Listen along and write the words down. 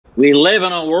We live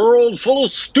in a world full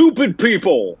of stupid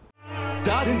people. Hey,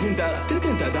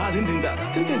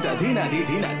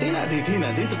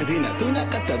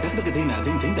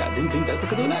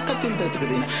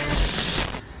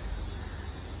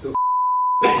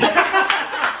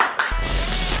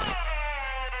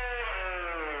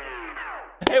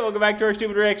 welcome back to our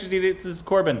Stupid Reactions. This is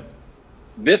Corbin.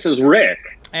 This is Rick.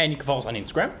 And you can follow us on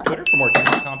Instagram, Twitter for more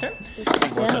content.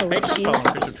 It's so Follow us on juicy. Patreon, follow us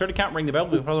on our Twitter account, ring the bell,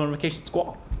 we'll follow the notification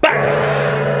squad.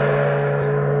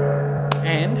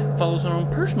 And follow us on our own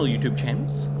personal YouTube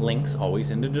channels. Links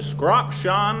always in the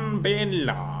description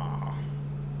below.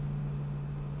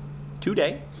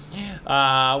 Today,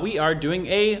 we are doing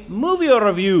a movie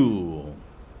review,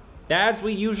 as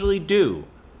we usually do,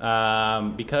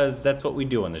 because that's what we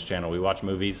do on this channel. We watch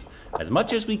movies as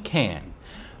much as we can.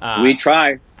 We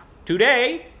try.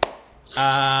 Today,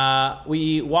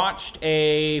 we watched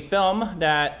a film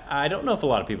that I don't know if a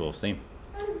lot of people have seen.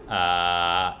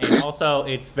 And also,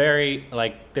 it's very,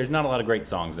 like, there's not a lot of great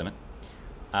songs in it.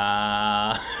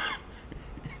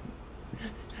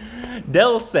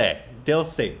 Dilse,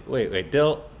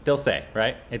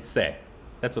 right? It's say.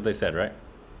 That's what they said, right?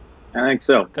 I think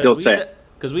so. Dilse.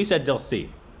 Because we said Dilse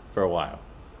for a while.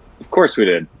 Of course we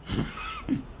did.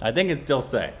 I think it's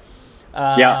Dilse.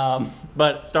 Yeah.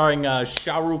 But starring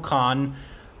Shahrukh Khan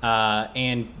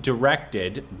and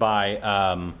directed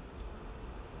by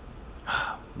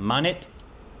Manit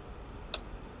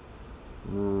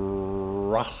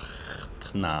Ratnam.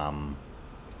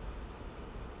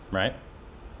 Right?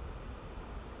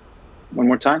 One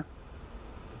more time.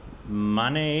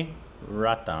 Mani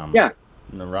Ratnam. Yeah.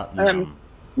 Ratnam.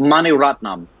 Mani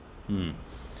Ratnam. And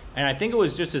I think it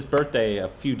was just his birthday a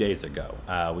few days ago.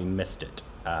 We missed it.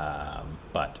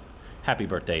 But happy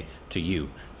birthday to you,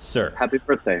 sir. Happy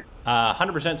birthday.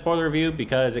 100% spoiler review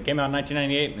because it came out in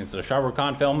 1998 and it's a Shah Rukh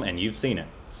Khan film and you've seen it.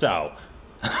 So,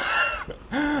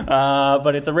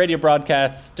 but it's a radio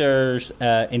broadcaster's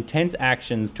intense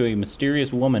actions to a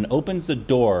mysterious woman opens the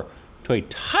door to a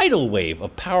tidal wave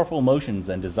of powerful emotions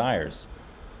and desires.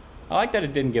 I like that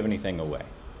it didn't give anything away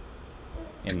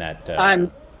in that.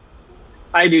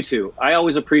 I do too. I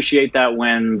always appreciate that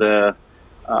when the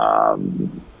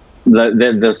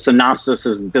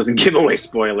synopsis doesn't give away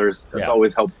spoilers. That's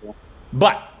always helpful.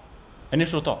 But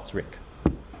initial thoughts, Rick.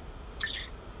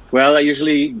 Well, I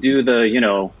usually do the, you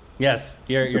know. Yes,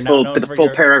 you're the full, the full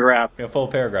paragraph. Your full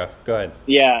paragraph. Go ahead.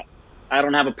 Yeah, I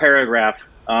don't have a paragraph.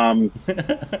 When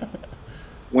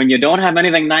you don't have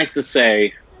anything nice to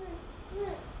say,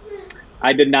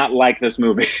 I did not like this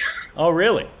movie. Oh,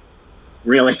 really?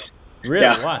 Really? Really?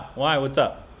 Yeah. Why? Why? What's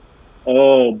up?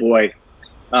 Oh boy.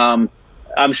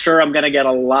 I'm sure I'm going to get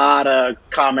a lot of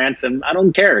comments, and I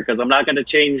don't care because I'm not going to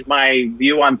change my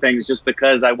view on things just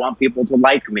because I want people to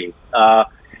like me.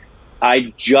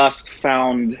 I just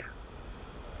found,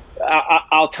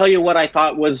 I'll tell you what I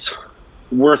thought was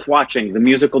worth watching. The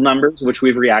musical numbers, which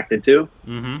we've reacted to.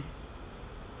 Mm-hmm.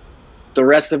 The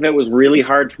rest of it was really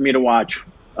hard for me to watch.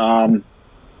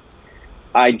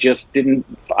 I just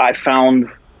didn't, I found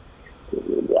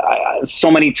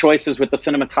so many choices with the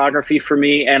cinematography for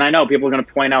me, and I know people are going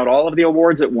to point out all of the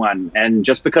awards it won, and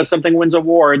just because something wins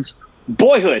awards,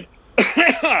 Boyhood,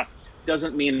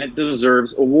 doesn't mean it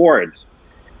deserves awards.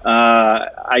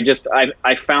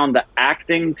 I found the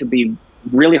acting to be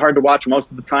really hard to watch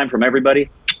most of the time from everybody.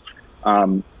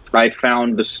 I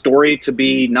found the story to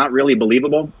be not really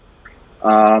believable.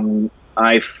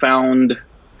 I found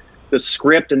the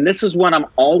script, and this is one I'm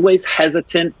always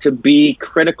hesitant to be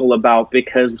critical about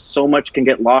because so much can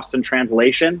get lost in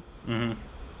translation. Mm-hmm.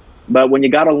 But when you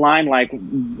got a line like,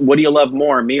 what do you love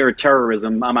more, me or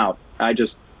terrorism, I'm out. I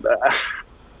just,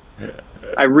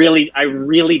 I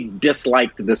really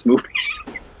disliked this movie.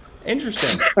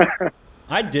 Interesting.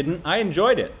 I didn't. I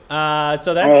enjoyed it.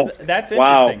 So that's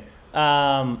interesting.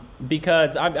 Wow.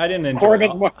 Because I didn't enjoy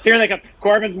it. Here they come.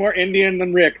 Corbin's more Indian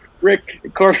than Rick.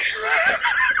 Corbin.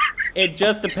 It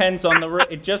just depends on the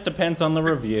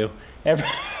review.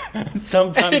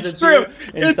 Sometimes it's true. you,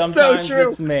 and It's sometimes so true.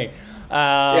 it's me.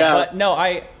 But no,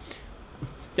 I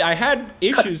had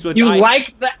issues with. You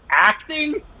like the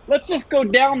acting? Let's just go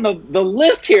down the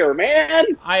list here,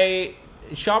 man.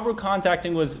 Shah Rukh Khan's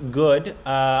acting was good.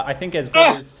 I think as good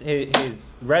as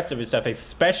his rest of his stuff,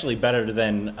 especially better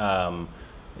than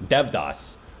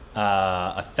Devdas.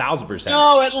 1000%.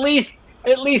 No, at least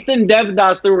in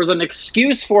Devdas there was an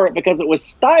excuse for it because it was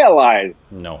stylized.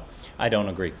 No, I don't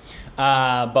agree.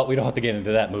 But we don't have to get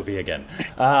into that movie again.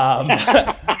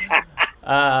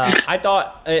 I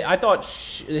thought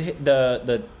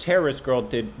the terrorist girl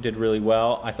did really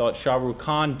well. I thought Shahrukh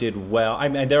Khan did well. I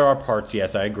mean, there are parts,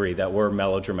 yes, I agree, that were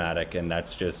melodramatic, and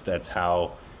that's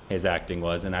how his acting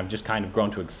was, and I've just kind of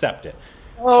grown to accept it.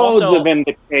 Loads of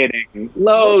indicating,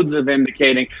 loads of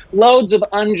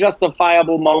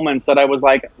unjustifiable moments that I was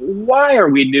like, why are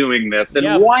we doing this?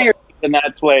 And why are we in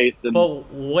that place? And,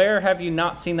 but where have you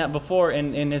not seen that before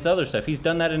in his other stuff? He's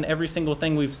done that in every single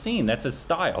thing we've seen. That's his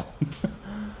style.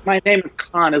 My Name is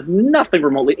Khan is nothing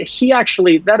remotely. He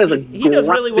actually, that is a he does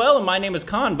really well in My Name is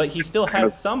Khan, but he still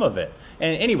has some of it.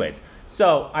 And anyways,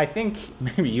 so I think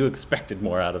maybe you expected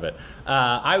more out of it.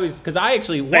 I expected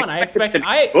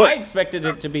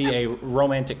it to be a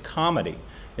romantic comedy,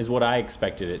 is what I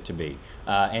expected it to be,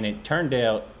 and it turned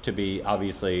out to be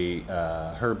obviously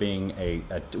her being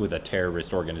with a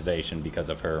terrorist organization because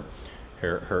of her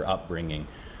upbringing.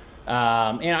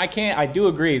 And I do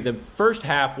agree. The first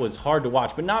half was hard to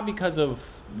watch, but not because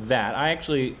of that. I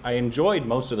enjoyed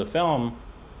most of the film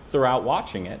throughout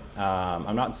watching it.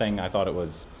 I'm not saying I thought it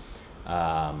was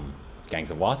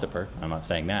Gangs of Wasseypur. I'm not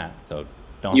saying that. So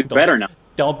don't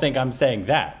think I'm saying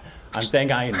that. I'm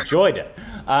saying I enjoyed it.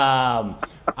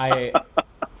 I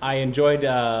enjoyed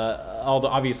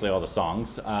obviously all the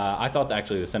songs. I thought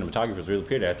actually the cinematography was really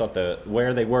pretty. I thought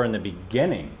where they were in the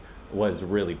beginning was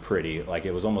really pretty. Like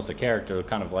it was almost a character,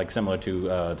 kind of like similar to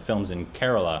the films in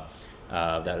Kerala.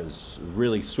 That is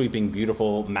really sweeping,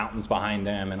 beautiful mountains behind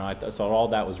them, and I thought all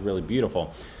that was really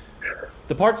beautiful.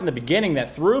 The parts in the beginning that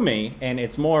threw me, and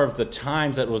it's more of the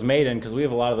times that it was made in, because we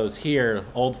have a lot of those here,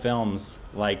 old films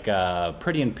like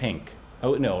Pretty in Pink.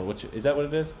 Oh no, is that what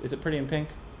it is? Is it Pretty in Pink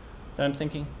that I'm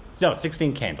thinking? No,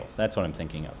 16 Candles. That's what I'm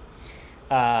thinking of.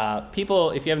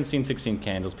 People, if you haven't seen 16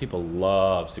 Candles, people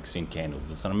love 16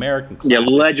 Candles. It's an American classic.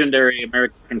 Yeah, legendary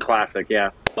American classic,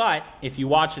 yeah. But if you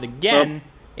watch it again,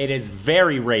 it is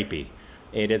very rapey.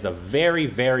 It is a very,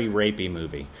 very rapey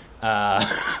movie.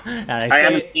 And I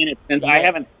haven't seen it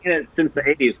since the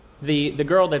 80s. The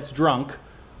girl that's drunk,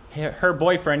 her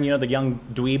boyfriend, the young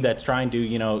dweeb that's trying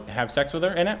to, have sex with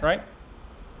her in it, right?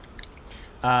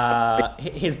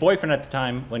 His boyfriend at the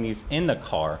time, when he's in the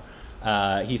car,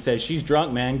 he says, "She's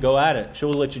drunk, man. Go at it.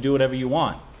 She'll let you do whatever you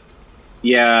want."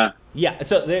 Yeah. Yeah.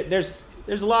 So there's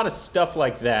a lot of stuff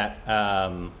like that. So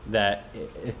how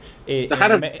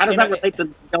does that relate to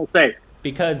Don't Say?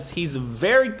 Because he's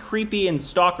very creepy and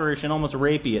stalkerish and almost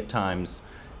rapey at times.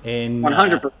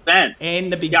 100%. In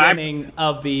the beginning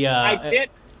of the. I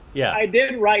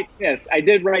did write this.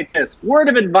 Word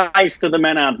of advice to the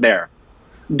men out there: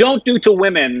 don't do to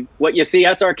women what you see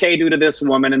SRK do to this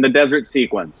woman in the desert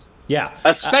sequence. Yeah.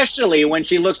 Especially when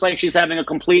she looks like she's having a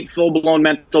complete full-blown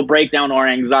mental breakdown or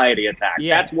anxiety attack.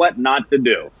 Yeah. That's what not to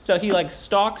do. So he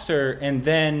stalks her, and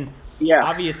then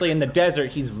obviously in the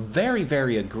desert he's very,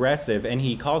 very aggressive, and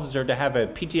he causes her to have a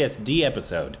PTSD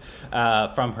episode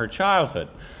from her childhood.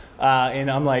 And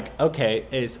I'm like,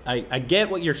 okay, I get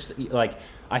what you're like.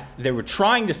 They were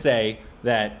trying to say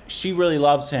that she really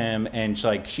loves him, and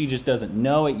she just doesn't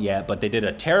know it yet, but they did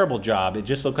a terrible job. It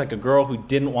just looked like a girl who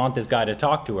didn't want this guy to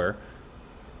talk to her,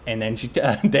 and then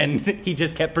then he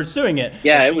just kept pursuing it.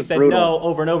 Yeah, and she said brutal. No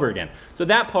over and over again. So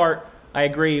that part I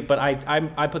agree, but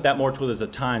I put that more towards the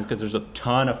times, because there's a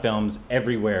ton of films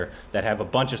everywhere that have a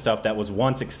bunch of stuff that was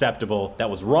once acceptable that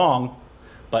was wrong,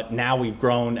 but now we've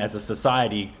grown as a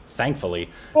society, thankfully.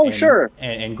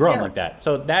 And grown like that.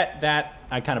 So that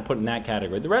I kind of put in that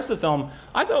category. The rest of the film,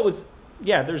 I thought was,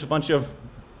 there's a bunch of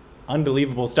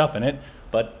unbelievable stuff in it,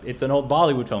 but it's an old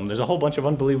Bollywood film. There's a whole bunch of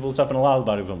unbelievable stuff in a lot of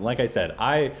the Bollywood film. Like I said,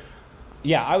 I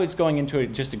was going into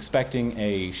it just expecting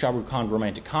a Shahrukh Khan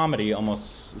romantic comedy,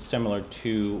 almost similar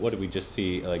to, what did we just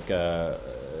see, like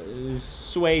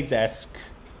Suede's-esque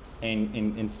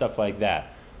and stuff like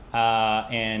that.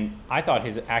 And I thought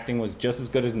his acting was just as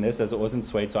good in this as it was in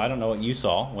Suede, so I don't know what you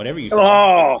saw. Whatever you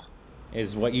saw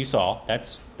is what you saw.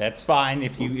 That's fine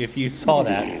if you saw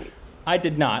that. I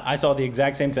did not. I saw the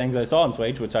exact same things I saw in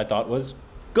Suede, which I thought was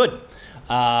good.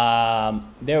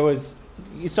 There was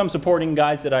some supporting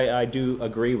guys that I do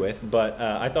agree with, but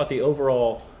I thought the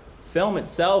overall film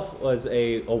itself was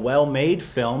a well-made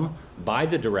film by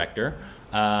the director,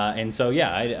 and so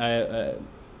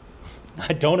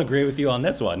I don't agree with you on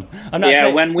this one. I'm not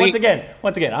saying, once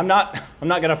again, I'm not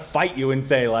gonna fight you and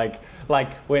say like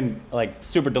when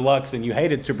Super Deluxe and you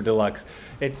hated Super Deluxe.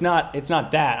 It's not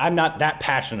that. I'm not that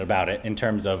passionate about it in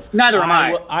terms of. Neither am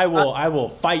I. I will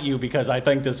fight you because I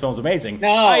think this film's amazing. No,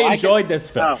 I enjoyed this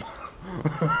film.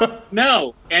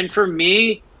 No, and for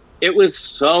me, it was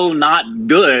so not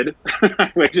good,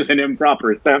 which is an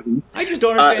improper sentence. I just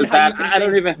don't understand how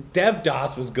you can think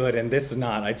Devdas was good and this is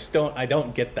not. I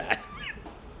don't get that.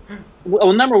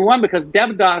 Well, number one, because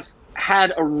Devdas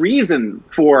had a reason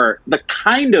for the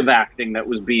kind of acting that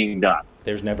was being done.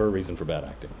 There's never a reason for bad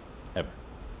acting, ever.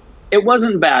 It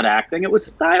wasn't bad acting. It was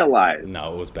stylized.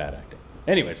 No, it was bad acting.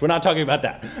 Anyways, we're not talking about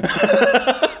that.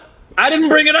 I didn't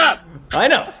bring it up. I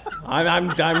know. I'm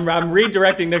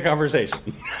redirecting the conversation.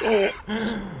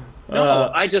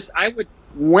 No, I would,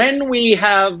 when we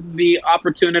have the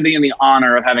opportunity and the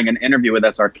honor of having an interview with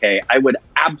SRK, I would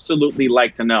absolutely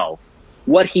like to know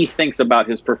what he thinks about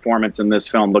his performance in this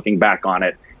film, looking back on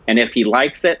it. And if he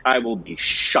likes it, I will be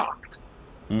shocked.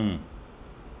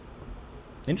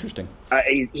 Interesting.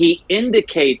 He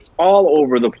indicates all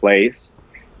over the place.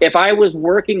 If I was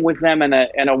working with them in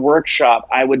a workshop,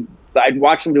 I'd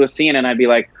watch them do a scene and I'd be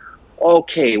like,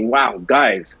 okay, wow,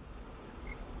 guys.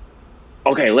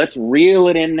 Okay, let's reel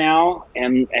it in now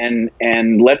and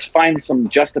let's find some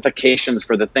justifications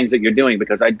for the things that you're doing,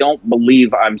 because I don't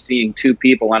believe I'm seeing two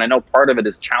people, and I know part of it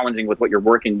is challenging with what you're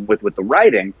working with the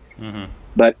writing.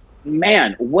 But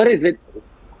man, what is it?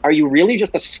 Are you really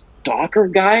just a stalker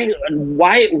guy? And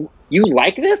why you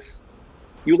like this?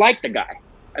 You like the guy.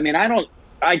 I mean,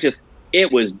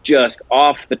 it was just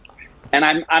off the, and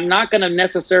I'm not going to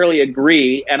necessarily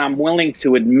agree, and I'm willing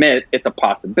to admit it's a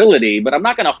possibility, but I'm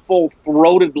not going to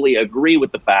full-throatedly agree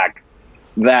with the fact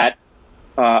that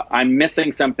I'm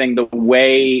missing something the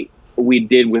way we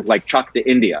did with like Chuck to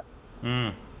India.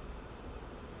 No,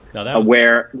 that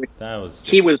was,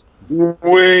 he was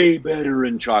way better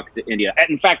in Chuck to India. And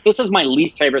in fact, this is my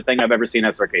least favorite thing I've ever seen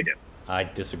SRK do. I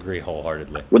disagree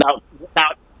wholeheartedly. Without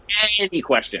any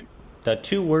question. The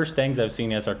two worst things I've seen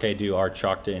SRK do are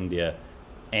Chalk to India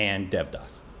and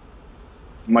Devdas.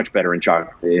 Much better in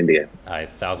Chalk to India. I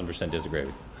 1000% disagree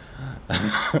with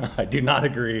you. I do not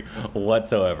agree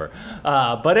whatsoever.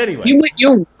 But anyway,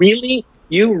 you really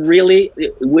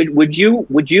would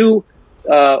you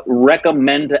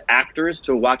recommend to actors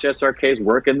to watch SRK's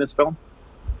work in this film?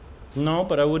 No,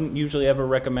 but I wouldn't usually ever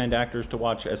recommend actors to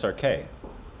watch SRK.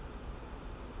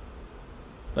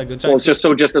 Like, well, it's just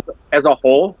as a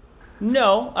whole.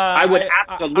 No, I would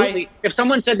absolutely. If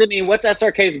someone said to me, "What's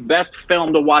SRK's best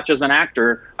film to watch as an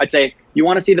actor?" I'd say, "You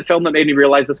want to see the film that made me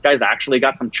realize this guy's actually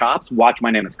got some chops? Watch My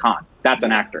Name Is Khan. That's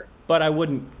an actor." But I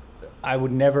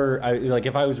would never, like,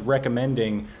 if I was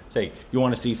recommending, say, you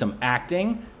want to see some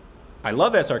acting, I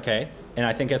love SRK, and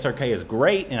I think SRK is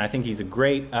great, and I think he's a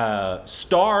great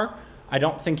star. I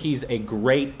don't think he's a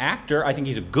great actor. I think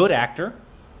he's a good actor.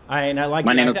 I like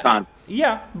My Name Is Khan.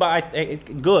 Yeah,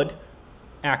 but good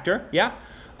actor. Yeah.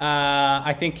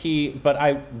 I think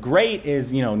great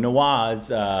is, Nawaz,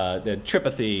 the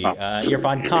Tripathi,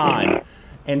 Irfan Khan.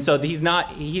 And so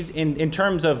he's in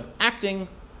terms of acting,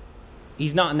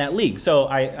 he's not in that league. So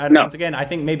once again, I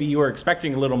think maybe you were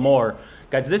expecting a little more.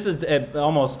 Guys, this is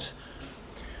almost,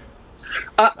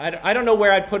 I don't know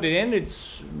where I'd put it in.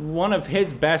 It's one of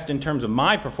his best in terms of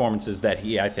my performances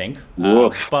I think.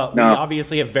 But we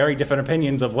obviously have very different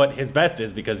opinions of what his best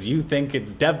is, because you think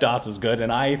it's Devdas was good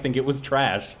and I think it was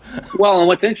trash. Well, and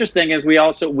what's interesting is we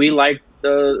liked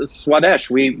Swadesh.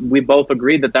 We both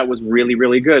agreed that was really,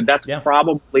 really good. That's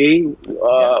probably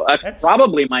that's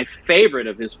probably my favorite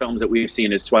of his films that we've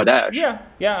seen is Swadesh.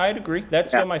 Yeah, I'd agree.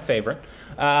 That's still my favorite.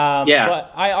 But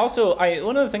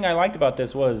one other thing I liked about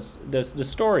this was the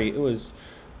story. It was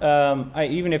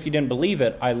even if you didn't believe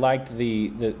it, I liked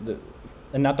the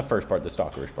and not the first part, the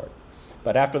stalkerish part.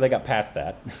 But after they got past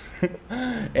that,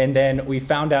 and then we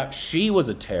found out she was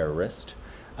a terrorist.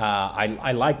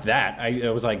 I liked that.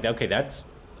 I was like, okay, that's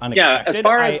unexpected. As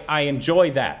far as I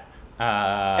enjoy that.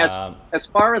 As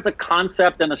far as a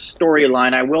concept and a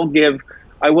storyline, I will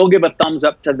give a thumbs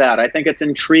up to that. I think it's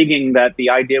intriguing that the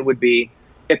idea would be,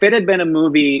 if it had been a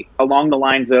movie along the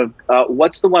lines of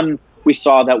what's the one we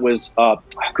saw that was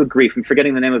good grief, I'm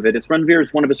forgetting the name of it. It's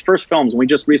Ranveer's one of his first films, and we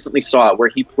just recently saw it, where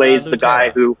he plays the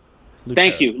guy who. Lutera.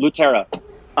 Thank you, Lutera.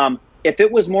 If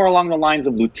it was more along the lines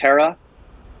of Lutera,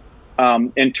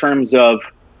 in terms of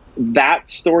that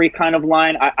story kind of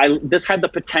line, this had the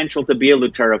potential to be a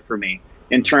Lutera for me,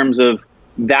 in terms of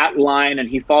that line, and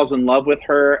he falls in love with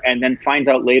her and then finds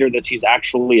out later that she's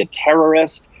actually a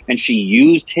terrorist and she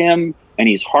used him, and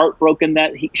he's heartbroken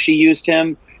that she used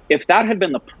him. If that had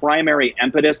been the primary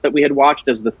impetus that we had watched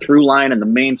as the through line and the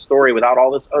main story, without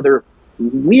all this other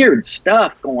weird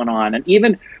stuff going on, and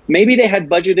even maybe they had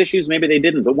budget issues, maybe they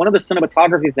didn't, but one of the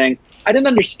cinematography things, I didn't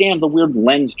understand the weird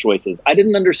lens choices. I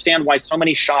didn't understand why so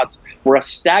many shots were a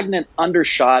stagnant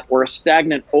undershot or a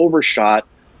stagnant overshot,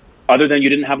 other than you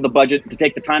didn't have the budget to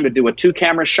take the time to do a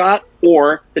 2-camera shot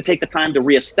or to take the time to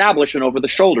reestablish an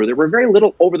over-the-shoulder. There were very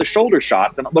little over-the-shoulder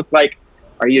shots, and it looked like,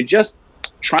 are you just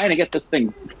trying to get this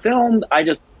thing filmed?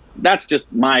 That's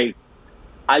just my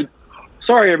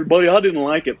Sorry, everybody, I didn't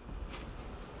like it.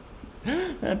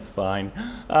 That's fine.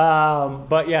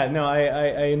 But yeah, no,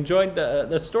 I enjoyed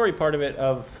the story part of it,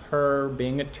 of her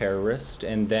being a terrorist,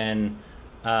 and then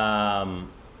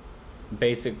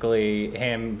basically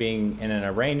him being in an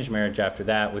arranged marriage after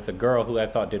that with a girl who I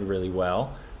thought did really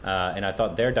well, and I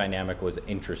thought their dynamic was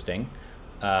interesting.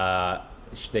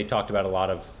 They talked about a lot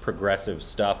of progressive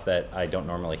stuff that I don't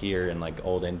normally hear in like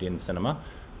old Indian cinema,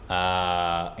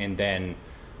 and then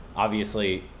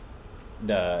obviously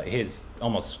his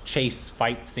almost chase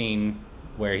fight scene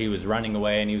where he was running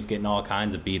away and he was getting all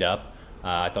kinds of beat up.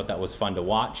 I thought that was fun to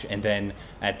watch. And then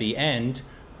at the end,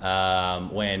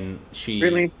 when she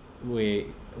Really?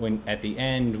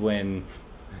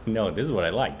 No, this is what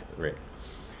I liked, Rick.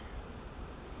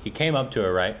 He came up to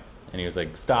her, right, and he was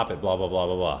like, "Stop it, blah blah blah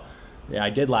blah blah." Yeah,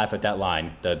 I did laugh at that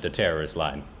line, the terrorist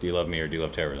line. Do you love me or do you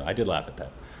love terrorism? I did laugh at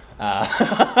that.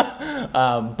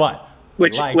 But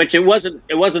which it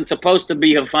wasn't supposed to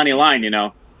be a funny line, you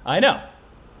know. I know.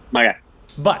 Okay.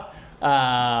 But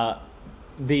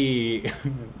the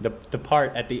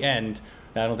part at the end,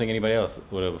 I don't think anybody else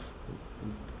would have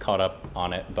caught up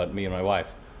on it, but me and my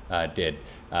wife did.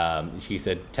 She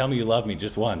said, "Tell me you love me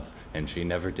just once," and she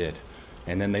never did.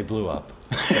 And then they blew up.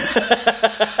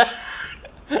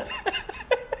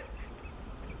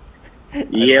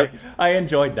 Yep. I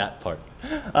enjoyed that part.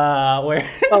 Where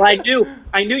well, I knew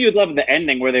you'd love the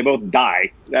ending where they both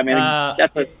die. I mean,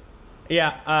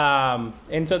 yeah.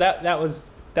 And so that was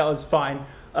fine.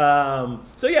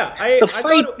 So yeah, the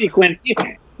fight sequence.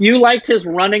 You liked his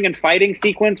running and fighting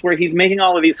sequence where he's making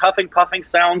all of these huffing, puffing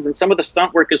sounds, and some of the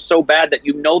stunt work is so bad that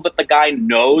you know that the guy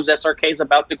knows SRK is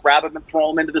about to grab him and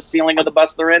throw him into the ceiling of the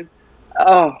bus they're in.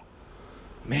 Oh,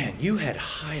 man, you had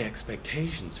high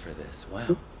expectations for this.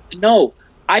 Wow. No,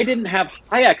 I didn't have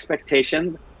high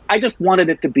expectations. I just wanted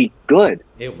it to be good.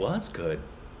 It was good.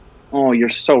 Oh, you're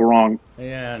so wrong.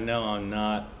 Yeah, no, I'm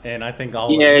not. And I think all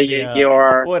you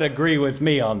are. Would agree with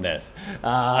me on this.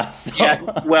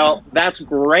 Yeah, well, that's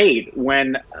great.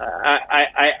 When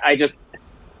I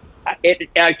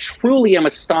truly am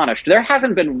astonished. There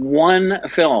hasn't been one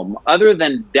film other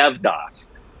than Devdas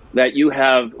that you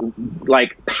have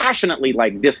like passionately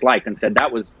like disliked and said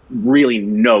that was really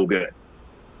no good.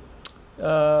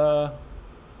 There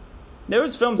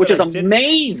was films which is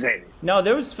amazing. No,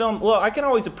 there was film. Well, I can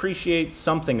always appreciate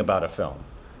something about a film.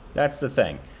 That's the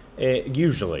thing.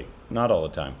 Usually, not all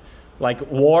the time. Like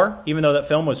War, even though that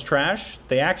film was trash,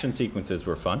 the action sequences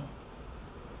were fun.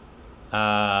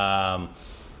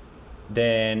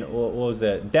 Then what was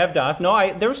that? Devdas.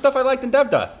 No, there was stuff I liked in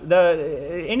Devdas.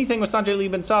 Anything with Sanjay Lee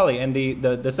Bhansali and the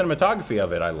cinematography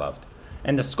of it I loved,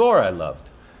 and the score I loved.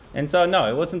 And so no,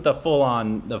 it wasn't the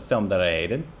the film that I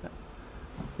hated.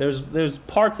 There's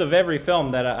parts of every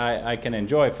film that I can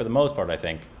enjoy for the most part, I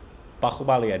think.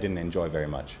 Bahubali I didn't enjoy very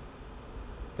much.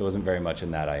 There wasn't very much in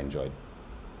that I enjoyed.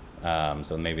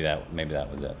 So maybe that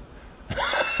was it.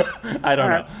 I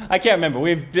don't know. I can't remember.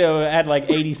 We've had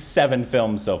like 87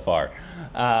 films so far.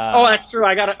 Oh, that's true.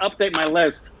 I got to update my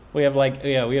list. We have like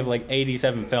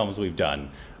 87 films we've done.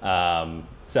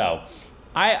 So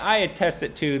I attest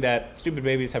it to that Stupid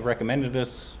Babies have recommended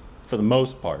us for the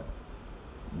most part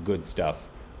good stuff.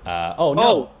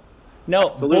 No,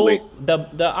 absolutely.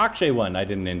 The Akshay one I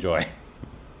didn't enjoy.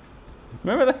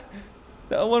 Remember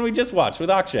the one we just watched with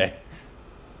Akshay?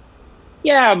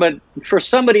 Yeah, but for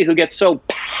somebody who gets so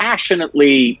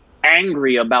passionately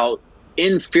angry about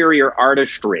inferior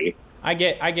artistry, I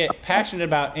get passionate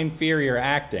about inferior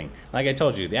acting. Like I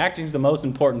told you, the acting's the most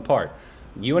important part.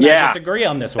 You and I disagree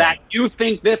on this one. That you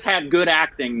think this had good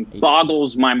acting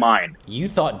boggles my mind. You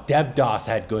thought Devdas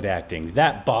had good acting.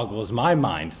 That boggles my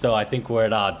mind. So I think we're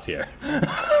at odds here.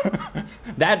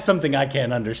 That's something I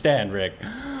can't understand, Rick.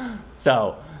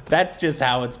 So that's just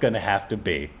how it's going to have to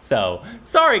be. So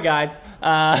sorry, guys.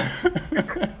 Let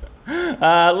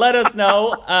us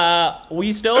know.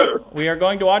 We are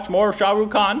going to watch more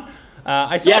Shahrukh Khan.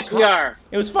 Yes, we are.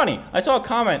 It was funny. I saw a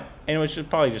comment, and it was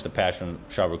probably just a passion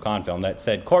Shahrukh Khan film that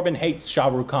said, "Corbin hates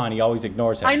Shahrukh Khan. He always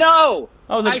ignores him." I know.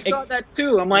 I saw that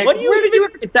too. I'm like, what are you where did you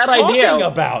get that idea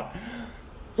about?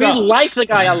 We like the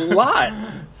guy a lot.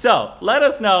 So let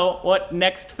us know what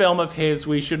next film of his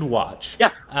we should watch. Yeah.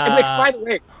 Which, by the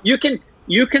way,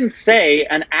 you can say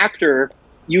an actor.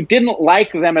 You didn't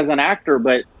like them as an actor,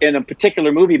 but in a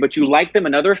particular movie, but you like them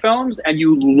in other films, and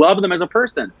you love them as a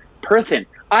person.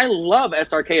 I love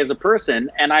SRK as a person,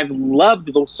 and I've loved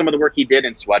some of the work he did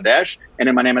in Swadesh and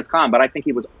in My Name is Khan, but I think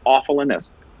he was awful in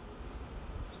this.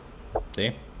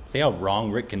 See how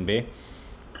wrong Rick can be?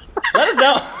 Let us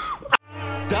know.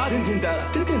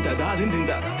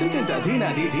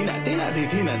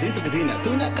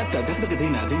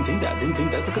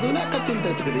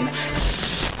 Dina